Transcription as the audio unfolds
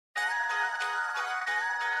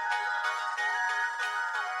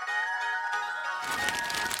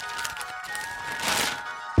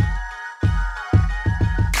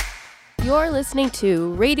You're listening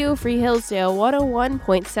to Radio Free Hillsdale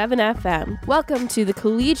 101.7 FM. Welcome to the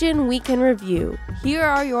Collegian Week in Review. Here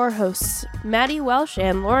are your hosts, Maddy, Welsh,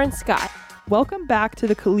 and Lauren Scott. Welcome back to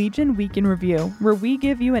the Collegian Week in Review, where we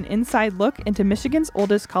give you an inside look into Michigan's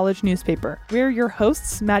oldest college newspaper. We're your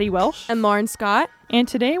hosts, Maddy Welsh And Lauren Scott. And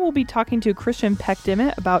today we'll be talking to Christian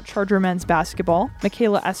Peck-Dimit about Charger men's basketball,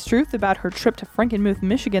 Michaela Estruth about her trip to Frankenmuth,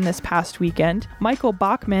 Michigan this past weekend, Michael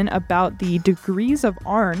Bachman about the degrees of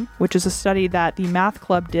ARN, which is a study that the math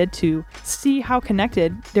club did to see how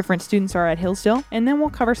connected different students are at Hillsdale, and then we'll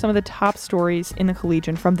cover some of the top stories in the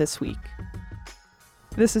Collegian from this week.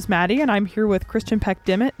 This is Maddy, and I'm here with Christian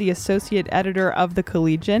Peck-Dimit, the associate editor of the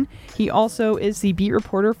Collegian. He also is the beat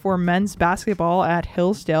reporter for men's basketball at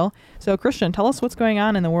Hillsdale. So, Christian, tell us what's going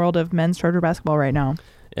on in the world of men's Charger basketball right now.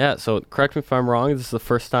 Yeah, so correct me if I'm wrong. This is the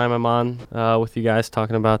first time I'm on with you guys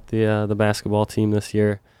talking about the basketball team this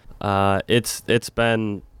year. It's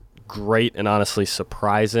been great and honestly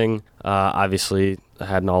surprising. Obviously, I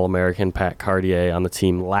had an All-American, Pat Cartier, on the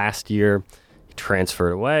team last year. He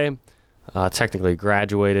transferred away. Technically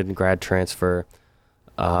graduated and grad transfer,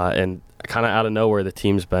 and kind of out of nowhere, the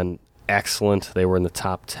team's been excellent. They were in the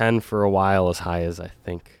top 10 for a while, as high as, I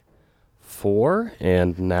think, 4,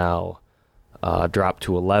 and now dropped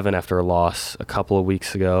to 11 after a loss a couple of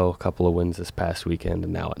weeks ago, a couple of wins this past weekend,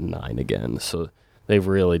 and now at 9 again. So they've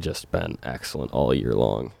really just been excellent all year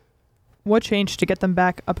long. What changed to get them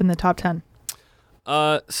back up in the top 10?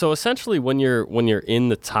 So essentially, when you're in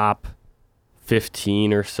the top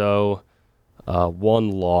 15 or so,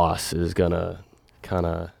 one loss is gonna kind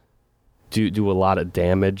of do a lot of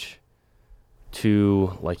damage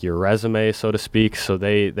to like your resume, so to speak. So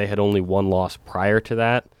they had only one loss prior to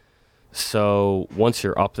that. So once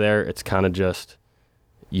you're up there, it's kind of just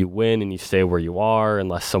you win and you stay where you are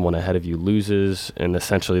unless someone ahead of you loses. And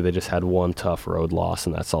essentially they just had one tough road loss,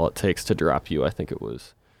 and that's all it takes to drop you. I think it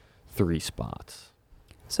was 3 spots.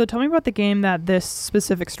 So tell me about the game that this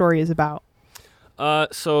specific story is about.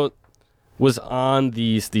 So was on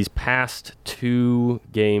these past 2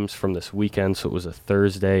 games from this weekend. So it was a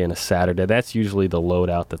Thursday and a Saturday. That's usually the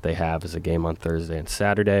loadout that they have, is a game on Thursday and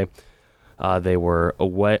Saturday. They were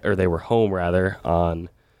home rather on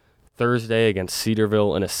Thursday against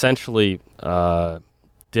Cedarville, and essentially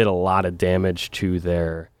did a lot of damage to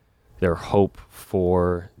their hope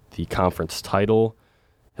for the conference title.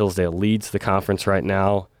 Hillsdale leads the conference right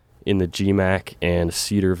now in the GMAC, and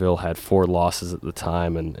Cedarville had 4 losses at the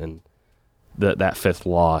time, and that 5th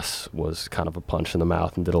loss was kind of a punch in the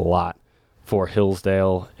mouth and did a lot for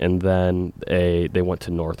Hillsdale. And then they went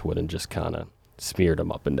to Northwood and just kind of smeared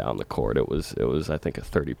them up and down the court. It was I think a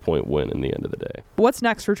 30-point win in the end of the day. What's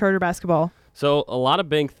next for Charter basketball? So a lot of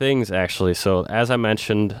big things, actually. So as I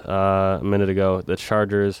mentioned a minute ago, the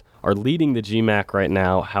Chargers are leading the GMAC right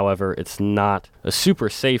now. However, it's not a super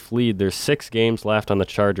safe lead. There's 6 games left on the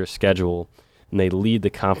Chargers schedule, and they lead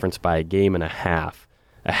the conference by a game and a half.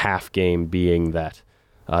 A half game being that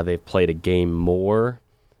they've played a game more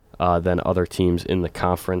than other teams in the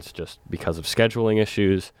conference just because of scheduling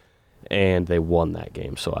issues, and they won that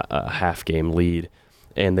game. So a half game lead.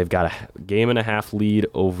 And they've got a game and a half lead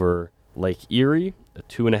over Lake Erie, a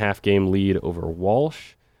 2.5 game lead over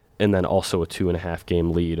Walsh, and then also a 2.5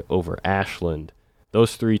 game lead over Ashland.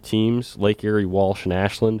 Those 3 teams, Lake Erie, Walsh, and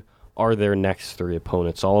Ashland, are their next 3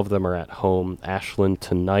 opponents. All of them are at home. Ashland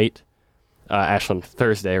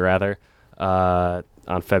Thursday rather,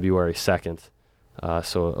 on February 2nd,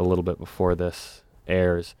 so a little bit before this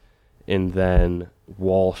airs, and then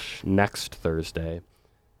Walsh next Thursday,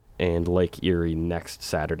 and Lake Erie next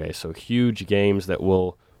Saturday. So huge games that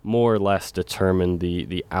will more or less determine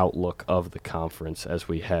the outlook of the conference as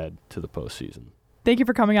we head to the postseason. Thank you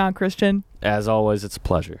for coming on, Christian. As always, it's a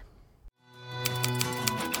pleasure.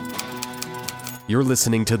 You're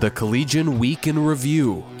listening to the Collegian Week in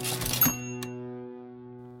Review.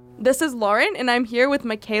 This is Lauren, and I'm here with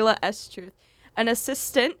Michaela Estruth, an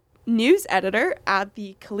assistant news editor at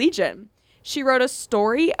the Collegian. She wrote a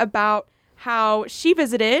story about how she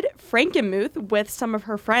visited Frankenmuth with some of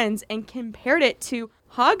her friends and compared it to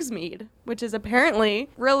Hogsmeade, which is apparently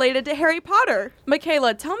related to Harry Potter.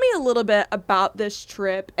 Michaela, tell me a little bit about this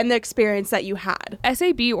trip and the experience that you had.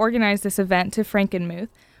 SAB organized this event to Frankenmuth,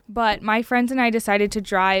 but my friends and I decided to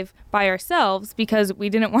drive by ourselves because we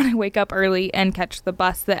didn't want to wake up early and catch the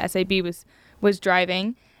bus that SAB was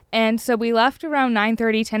driving. And so we left around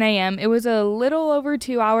 9:30, 10 a.m. It was a little over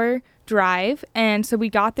 2-hour drive, and so we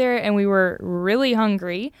got there and we were really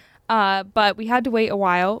hungry, but we had to wait a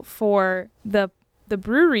while for the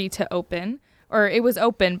brewery to open, or it was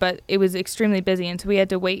open, but it was extremely busy, and so we had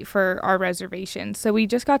to wait for our reservations. So we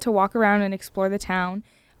just got to walk around and explore the town.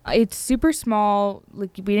 It's super small.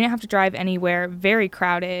 Like, we didn't have to drive anywhere. Very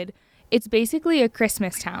crowded. It's basically a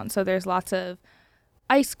Christmas town. So there's lots of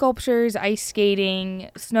ice sculptures, ice skating,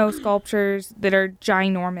 snow sculptures that are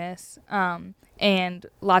ginormous, and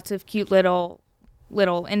lots of cute little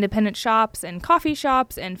independent shops and coffee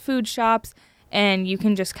shops and food shops, and you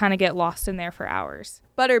can just kind of get lost in there for hours.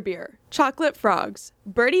 Butterbeer, chocolate frogs,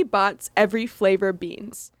 Bertie Bott's every flavor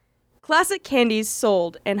beans. Classic candies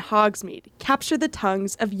sold in Hogsmeade capture the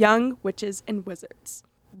tongues of young witches and wizards.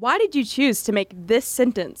 Why did you choose to make this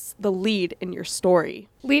sentence the lead in your story?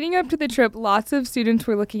 Leading up to the trip, lots of students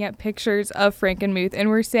were looking at pictures of Frankenmuth and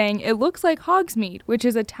were saying it looks like Hogsmeade, which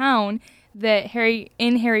is a town that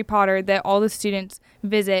Harry Potter that all the students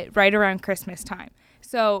visit right around Christmas time.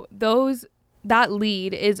 So that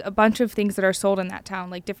lead is a bunch of things that are sold in that town,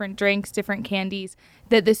 like different drinks, different candies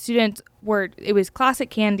that the students it was classic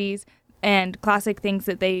candies and classic things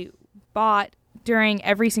that they bought during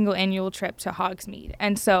every single annual trip to Hogsmeade.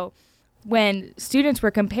 And so when students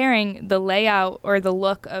were comparing the layout or the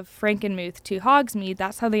look of Frankenmuth to Hogsmeade,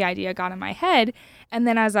 that's how the idea got in my head. And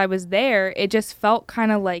then as I was there, it just felt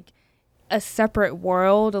kind of like a separate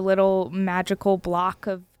world, a little magical block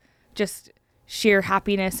of just sheer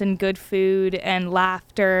happiness and good food and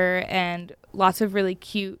laughter and lots of really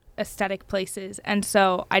cute aesthetic places. And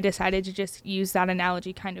so I decided to just use that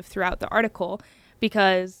analogy kind of throughout the article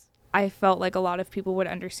because I felt like a lot of people would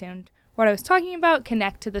understand what I was talking about,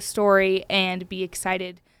 connect to the story, and be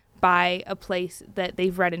excited by a place that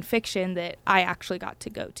they've read in fiction that I actually got to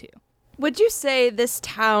go to. Would you say this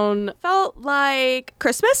town felt like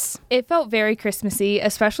Christmas? It felt very Christmassy,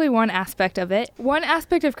 especially one aspect of it. One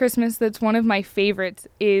aspect of Christmas that's one of my favorites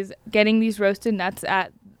is getting these roasted nuts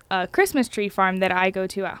at a Christmas tree farm that I go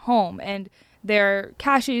to at home. And they're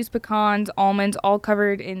cashews, pecans, almonds, all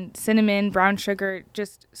covered in cinnamon, brown sugar,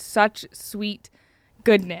 just such sweet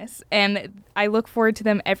goodness. And I look forward to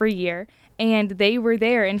them every year. And they were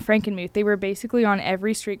there in Frankenmuth. They were basically on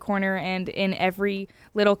every street corner and in every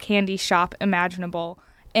little candy shop imaginable.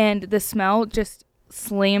 And the smell just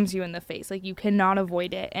slams you in the face. Like, you cannot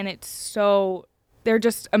avoid it. And they're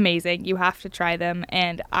just amazing. You have to try them.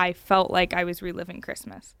 And I felt like I was reliving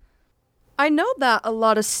Christmas. I know that a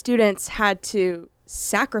lot of students had to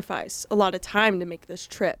sacrifice a lot of time to make this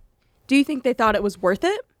trip. Do you think they thought it was worth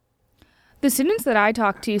it? The students that I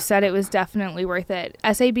talked to said it was definitely worth it.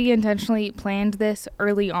 SAB intentionally planned this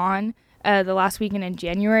early on, the last weekend in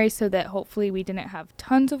January, so that hopefully we didn't have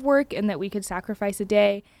tons of work and that we could sacrifice a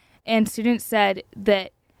day. And students said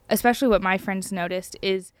that, especially what my friends noticed,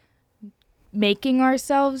 is making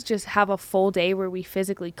ourselves just have a full day where we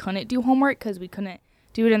physically couldn't do homework because we couldn't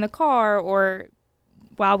do it in the car or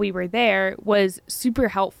while we were there was super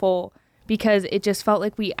helpful because it just felt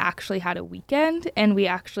like we actually had a weekend and we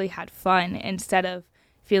actually had fun instead of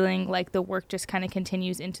feeling like the work just kind of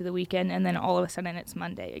continues into the weekend and then all of a sudden it's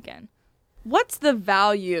Monday again. What's the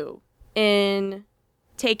value in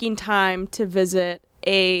taking time to visit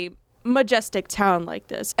a majestic town like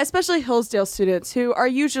this, especially Hillsdale students who are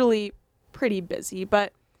usually pretty busy,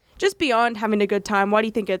 but just beyond having a good time, why do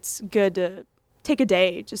you think it's good to take a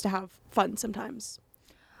day just to have fun sometimes?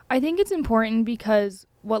 I think it's important because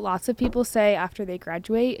what lots of people say after they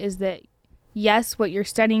graduate is that, yes, what you're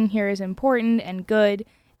studying here is important and good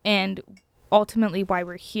and ultimately why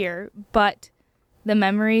we're here, but the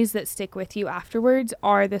memories that stick with you afterwards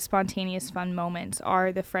are the spontaneous fun moments,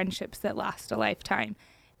 are the friendships that last a lifetime.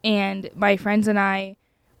 And my friends and I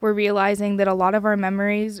were realizing that a lot of our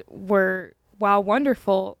memories were, while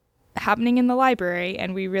wonderful, happening in the library,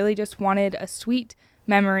 and we really just wanted a sweet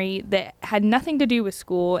memory that had nothing to do with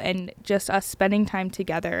school and just us spending time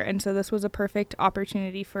together. And so this was a perfect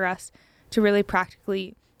opportunity for us to really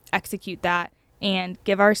practically execute that and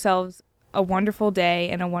give ourselves a wonderful day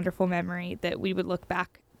and a wonderful memory that we would look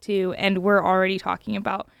back to. And we're already talking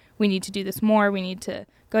about, we need to do this more. We need to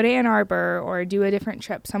go to Ann Arbor or do a different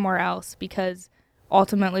trip somewhere else because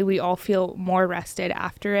ultimately we all feel more rested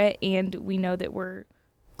after it. And we know that we're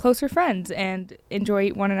closer friends and enjoy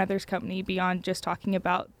one another's company beyond just talking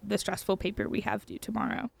about the stressful paper we have due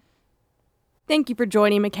tomorrow. Thank you for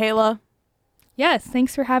joining, Michaela. Yes,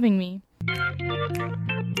 thanks for having me.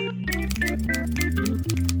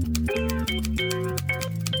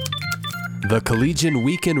 The Collegian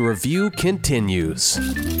Week in Review continues.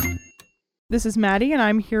 This is Maddy, and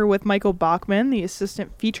I'm here with Michael Bachman, the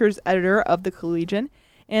assistant features editor of The Collegian.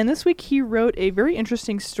 And this week he wrote a very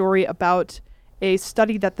interesting story about a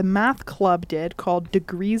study that the math club did called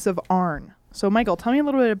Degrees of Arn. So, Michael, tell me a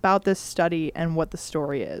little bit about this study and what the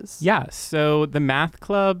story is. Yeah, so the math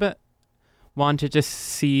club wanted to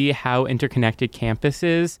see how interconnected campus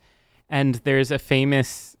is. And there's a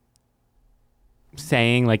famous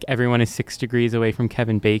saying like everyone is 6 degrees away from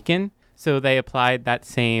Kevin Bacon. So they applied that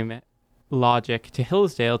same logic to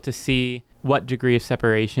Hillsdale to see what degree of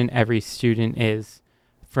separation every student is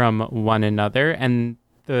from one another. And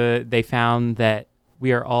they found that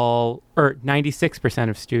we are all, or 96%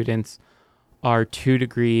 of students are 2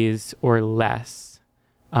 degrees or less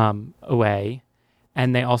away.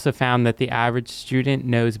 And they also found that the average student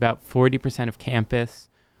knows about 40% of campus,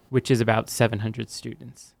 which is about 700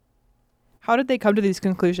 students. How did they come to these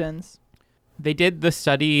conclusions? They did the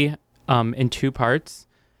study in 2 parts.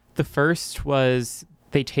 The first was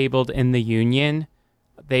they tabled in the union.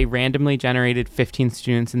 They randomly generated 15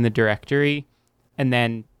 students in the directory, and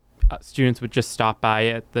then students would just stop by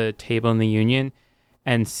at the table in the union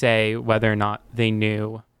and say whether or not they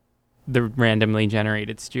knew the randomly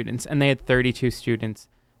generated students. And they had 32 students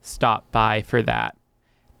stop by for that.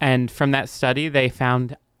 And from that study, they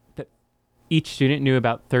found that each student knew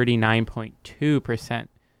about 39.2%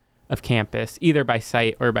 of campus, either by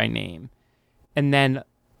sight or by name. And then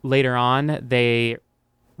later on, they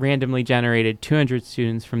randomly generated 200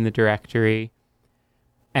 students from the directory,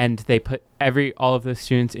 and they put all of those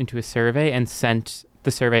students into a survey and sent the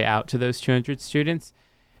survey out to those 200 students.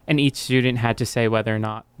 And each student had to say whether or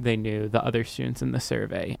not they knew the other students in the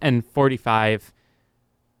survey. And 45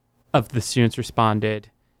 of the students responded,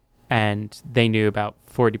 and they knew about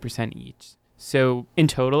 40% each. So in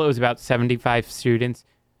total, it was about 75 students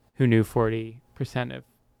who knew 40% of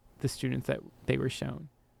the students that they were shown.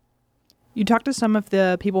 You talked to some of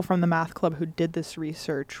the people from the math club who did this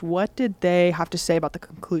research. What did they have to say about the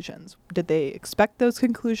conclusions? Did they expect those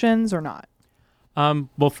conclusions or not?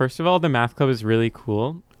 Well, first of all, the math club is really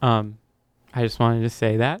cool. I just wanted to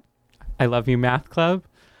say that. I love you, math club.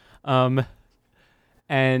 And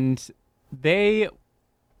I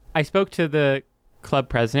spoke to the club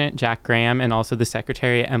president, Jack Graham, and also the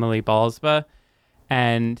secretary, Emily Balsba.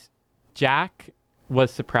 And Jack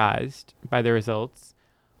was surprised by the results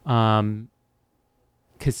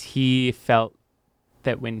because he felt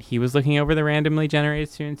that when he was looking over the randomly generated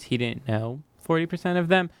students, he didn't know 40% of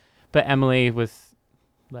them. But Emily was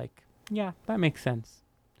like, yeah, that makes sense.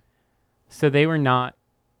 So they weren't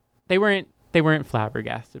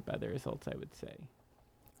flabbergasted by the results, I would say.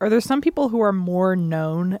 Are there some people who are more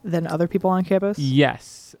known than other people on campus?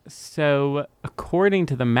 Yes. So according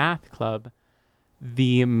to the math club,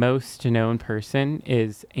 the most known person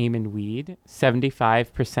is Eamon Weed.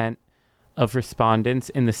 75% of respondents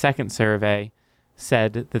in the second survey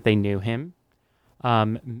said that they knew him.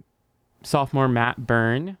 Sophomore Matt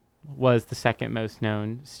Byrne was the second most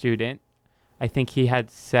known student. I think he had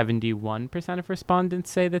 71% of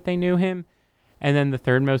respondents say that they knew him. And then the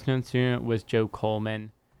third most known student was Joe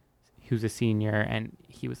Coleman, who's a senior, and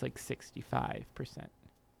he was like 65%.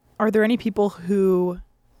 Are there any people who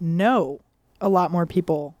know a lot more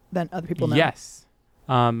people than other people know? Yes.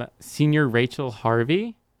 Senior Rachel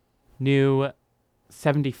Harvey knew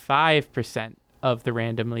 75% of the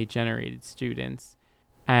randomly generated students.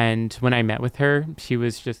 And when I met with her,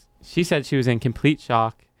 she said she was in complete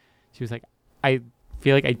shock. She was like, I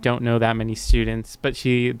feel like I don't know that many students. But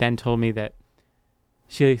she then told me that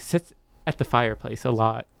she sits at the fireplace a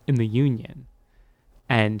lot in the union,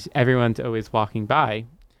 and everyone's always walking by.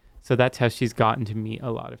 So that's how she's gotten to meet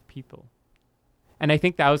a lot of people. And I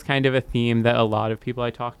think that was kind of a theme that a lot of people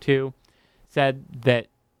I talked to said, that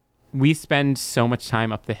we spend so much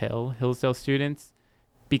time up the hill, Hillsdale students,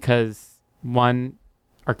 because one,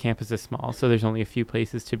 our campus is small, so there's only a few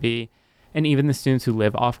places to be. And even the students who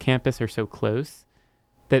live off campus are so close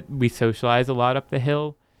that we socialize a lot up the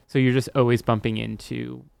hill. So you're just always bumping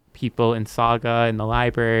into people in Saga, in the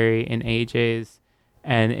library, in AJ's,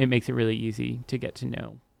 and it makes it really easy to get to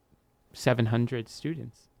know 700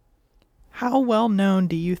 students. How well known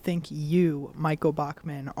do you think you, Michael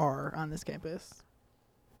Bachman, are on this campus?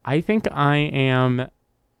 I think I am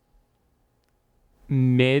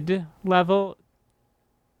mid-level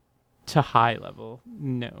to high level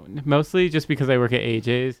known, mostly just because I work at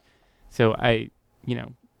AJ's. So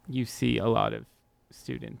you see a lot of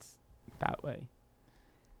students that way.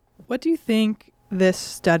 What do you think this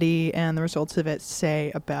study and the results of it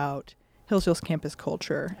say about Hillsdale's campus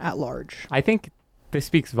culture at large? I think this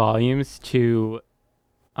speaks volumes to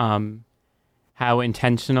how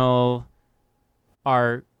intentional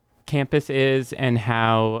our campus is and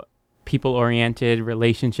how people-oriented,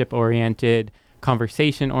 relationship-oriented,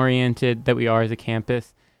 conversation-oriented that we are as a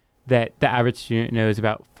campus, that the average student knows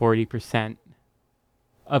about 40%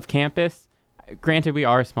 of campus. Granted, we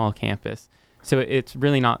are a small campus, so it's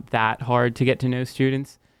really not that hard to get to know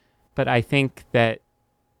students, but I think that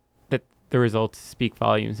the results speak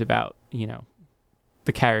volumes about,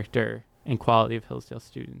 the character and quality of Hillsdale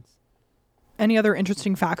students. Any other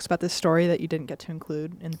interesting facts about this story that you didn't get to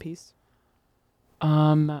include in the piece?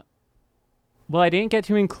 Well, I didn't get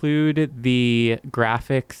to include the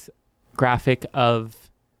graphic of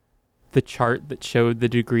the chart that showed the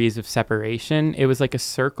degrees of separation. It was like a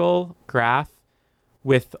circle graph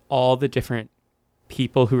with all the different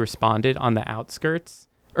people who responded on the outskirts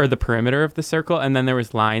or the perimeter of the circle, and then there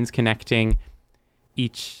was lines connecting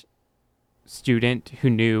each student who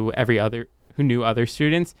knew other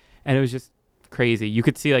students, and it was just crazy. You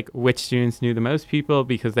could see like which students knew the most people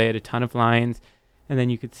because they had a ton of lines, and then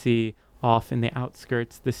you could see off in the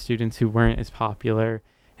outskirts the students who weren't as popular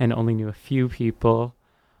and only knew a few people.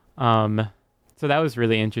 So that was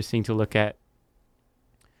really interesting to look at.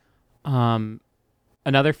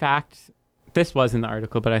 Another fact, this was in the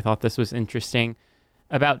article, but I thought this was interesting.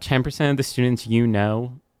 About 10% of the students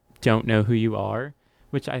don't know who you are,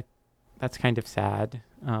 that's kind of sad.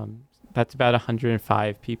 That's about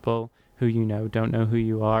 105 people who don't know who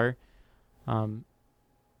you are.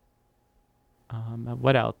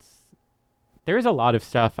 What else? There is a lot of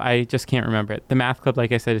stuff. I just can't remember it. The math club,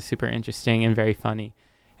 like I said, is super interesting and very funny.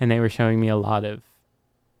 And they were showing me a lot of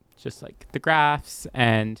just like the graphs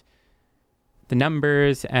and the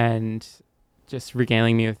numbers and just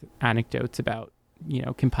regaling me with anecdotes about,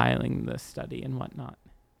 compiling the study and whatnot.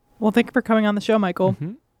 Well, thank you for coming on the show, Michael.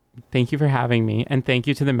 Mm-hmm. Thank you for having me. And thank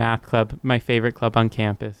you to the math club, my favorite club on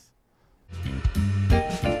campus.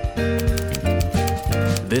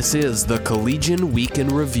 This is the Collegian Week in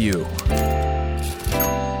Review.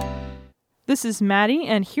 This is Maddy,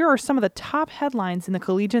 and here are some of the top headlines in the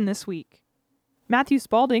Collegian this week. Matthew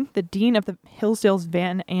Spalding, the dean of the Hillsdale's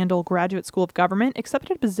Van Andel Graduate School of Government,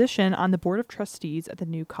 accepted a position on the Board of Trustees at the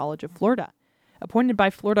new College of Florida. Appointed by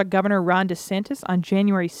Florida Governor Ron DeSantis on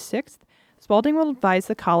January 6th, Spalding will advise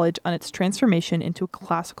the college on its transformation into a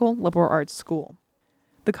classical liberal arts school.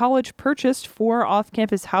 The college purchased 4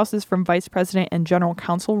 off-campus houses from Vice President and General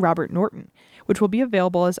Counsel Robert Norton, which will be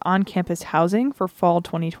available as on-campus housing for fall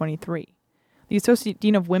 2023. The Associate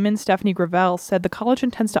Dean of Women, Stephanie Gravel, said the college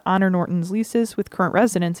intends to honor Norton's leases with current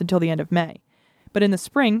residents until the end of May. But in the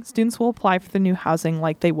spring, students will apply for the new housing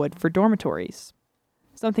like they would for dormitories.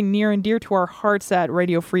 Something near and dear to our hearts at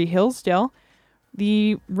Radio Free Hillsdale,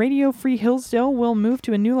 the Radio Free Hillsdale will move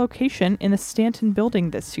to a new location in the Stanton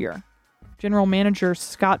building this year. General Manager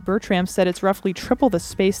Scott Bertram said it's roughly triple the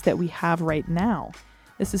space that we have right now.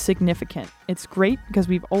 This is significant. It's great because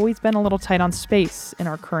we've always been a little tight on space in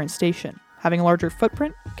our current station. Having a larger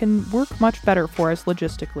footprint can work much better for us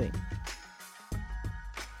logistically.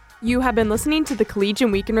 You have been listening to the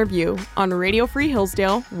Collegian Week in Review on Radio Free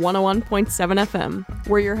Hillsdale 101.7 FM.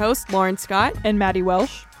 We're your hosts, Lauren Scott and Maddy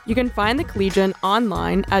Welsh. You can find the Collegian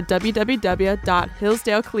online at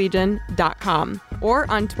www.hillsdalecollegian.com or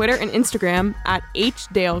on Twitter and Instagram at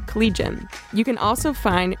hdalecollegian. You can also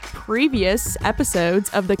find previous episodes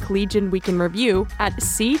of the Collegian Week in Review at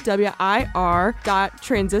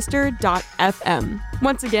cwir.transistor.fm.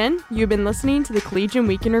 Once again, you've been listening to the Collegian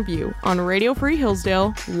Week in Review on Radio Free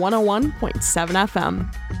Hillsdale 101.7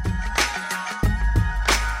 FM.